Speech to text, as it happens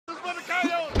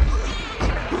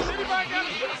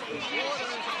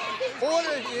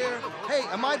Order here. Hey,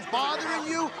 am I bothering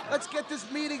you? Let's get this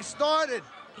meeting started.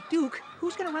 Hey, Duke,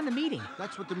 who's gonna run the meeting?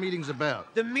 That's what the meeting's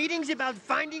about. The meeting's about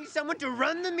finding someone to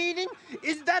run the meeting?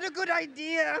 Is that a good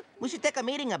idea? We should take a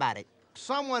meeting about it.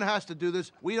 Someone has to do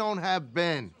this. We don't have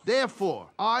Ben. Therefore,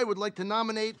 I would like to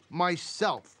nominate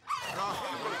myself.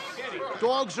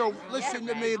 Dogs are, listen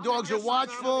to me, dogs are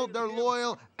watchful, they're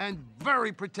loyal, and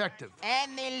very protective.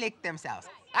 And they lick themselves.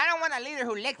 I don't want a leader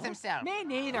who licks himself. Me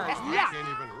neither. That's Yeah. Can't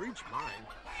even reach mine.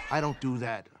 I don't do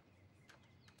that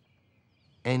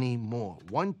anymore.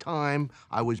 One time,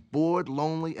 I was bored,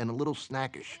 lonely, and a little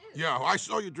snackish. Yeah, I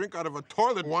saw you drink out of a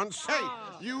toilet once. Hey,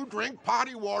 you drink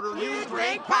potty water. You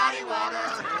drink potty water.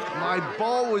 My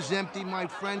bowl was empty, my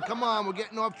friend. Come on, we're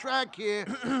getting off track here.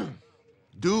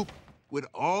 Duke, with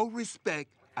all respect,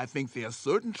 I think there are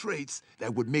certain traits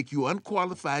that would make you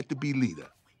unqualified to be leader.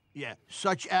 Yeah,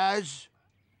 such as?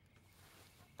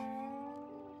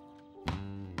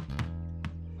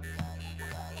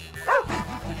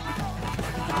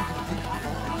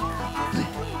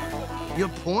 Your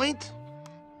point?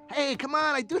 Hey, come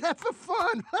on, I do that for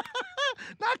fun.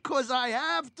 Not 'cause I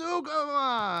have to, come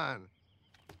on.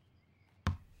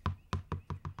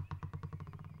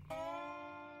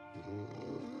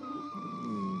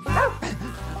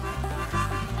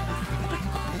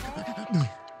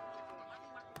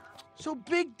 So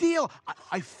big deal.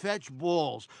 I fetch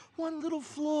balls. One little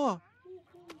flaw.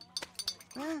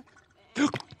 Huh?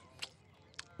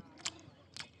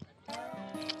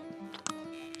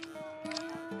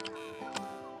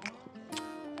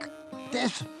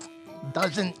 This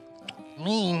doesn't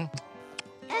mean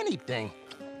anything.